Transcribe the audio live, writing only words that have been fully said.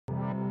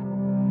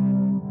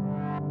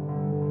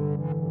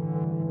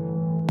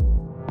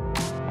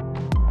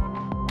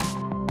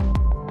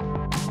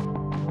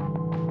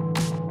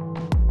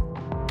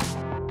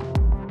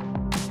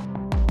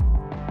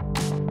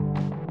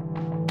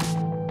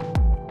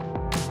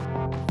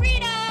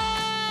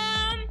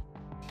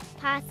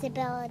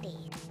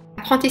possibilities.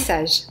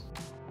 Apprentissage.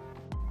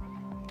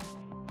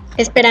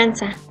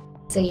 Esperanza.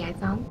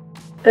 Zajajban.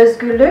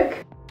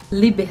 Özgürlük.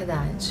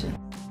 Liberdade.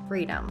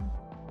 Freedom.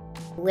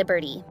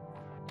 Liberty.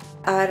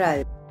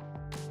 Aral.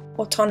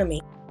 Autonomy.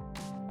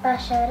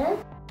 Başarı.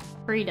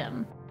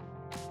 Freedom.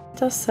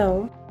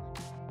 Ação.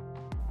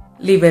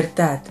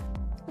 Liberdade.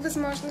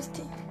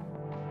 Возможности.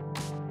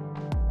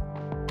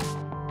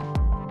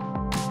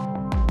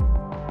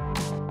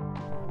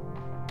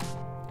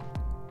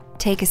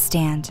 Take a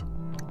stand.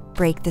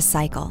 Break the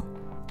cycle.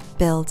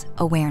 Build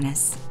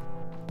awareness.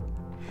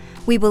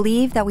 We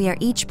believe that we are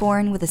each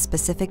born with a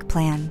specific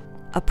plan,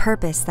 a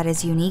purpose that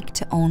is unique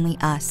to only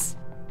us.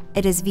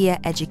 It is via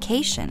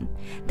education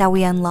that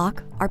we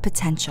unlock our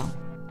potential.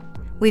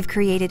 We've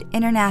created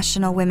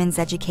International Women's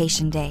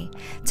Education Day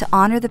to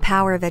honor the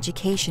power of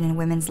education in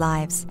women's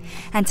lives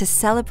and to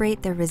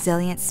celebrate their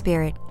resilient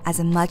spirit as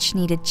a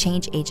much-needed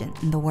change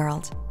agent in the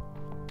world.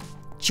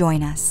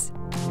 Join us.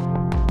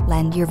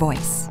 Lend your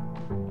voice.